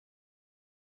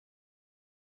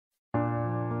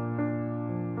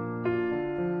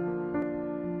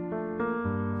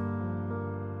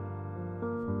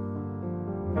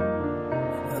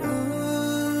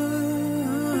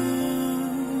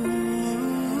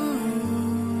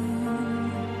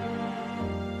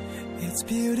It's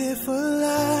beautiful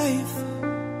life.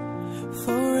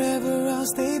 Forever I'll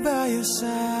stay by your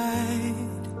side.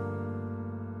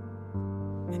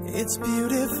 It's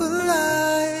beautiful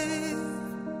life.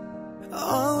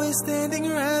 Always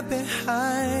standing right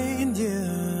behind you.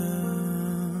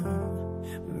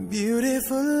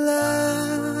 Beautiful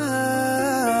love,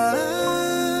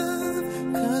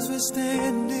 'cause we're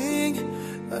standing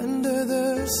under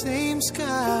the same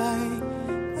sky,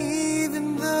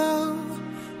 even though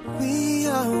we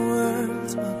are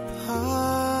worlds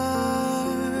apart.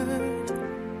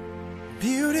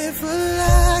 Beautiful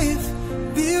life,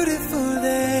 beautiful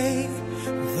day,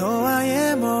 though I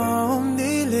am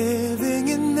only living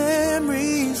in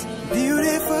memories.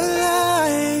 Beautiful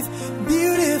life,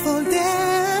 beautiful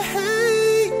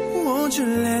day, won't you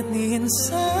let me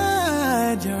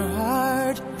inside your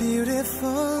heart?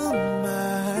 Beautiful,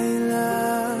 my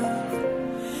love,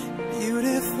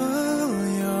 beautiful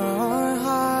your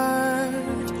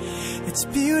heart. It's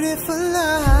beautiful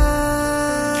life.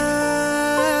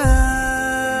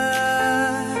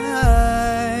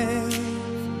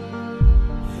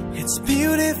 It's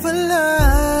beautiful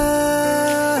life.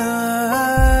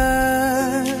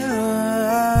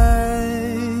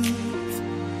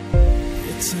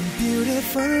 It's a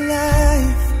beautiful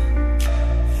life.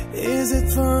 Is it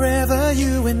forever,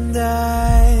 you and I?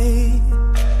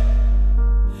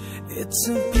 It's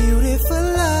a beautiful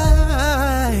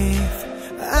life.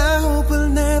 I hope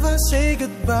we'll never say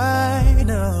goodbye.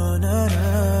 No, no,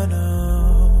 no, no.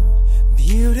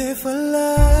 Beautiful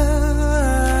love.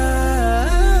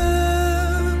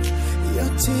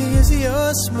 Your tears, your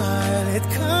smile, it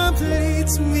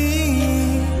completes me,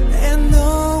 and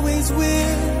always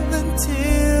will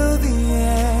until the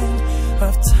end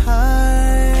of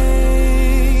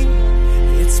time.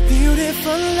 It's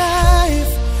beautiful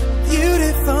life,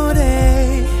 beautiful day.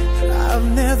 I've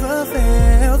never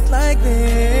felt like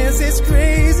this. It's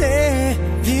crazy.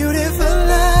 Beautiful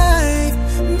life,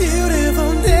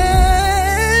 beautiful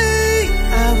day.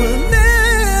 I will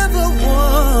never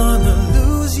wanna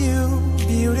lose you.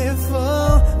 Beautiful,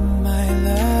 my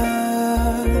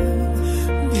love.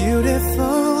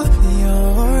 Beautiful,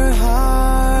 your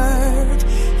heart.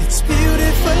 It's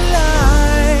beautiful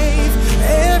life.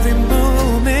 Every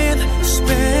moment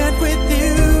spent with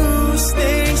you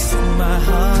stays in my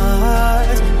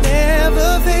heart, never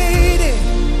fading,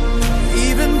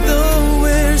 even though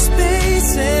we're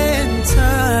space and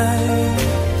time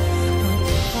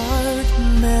apart.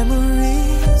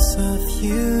 Memories of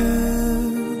you,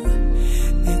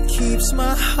 it keeps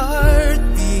my heart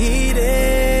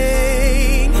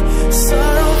beating.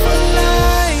 Sorrowful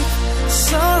life,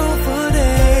 sorrowful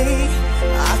day,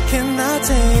 I cannot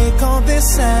take all this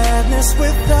sadness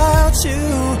without you.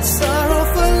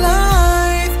 Sorrowful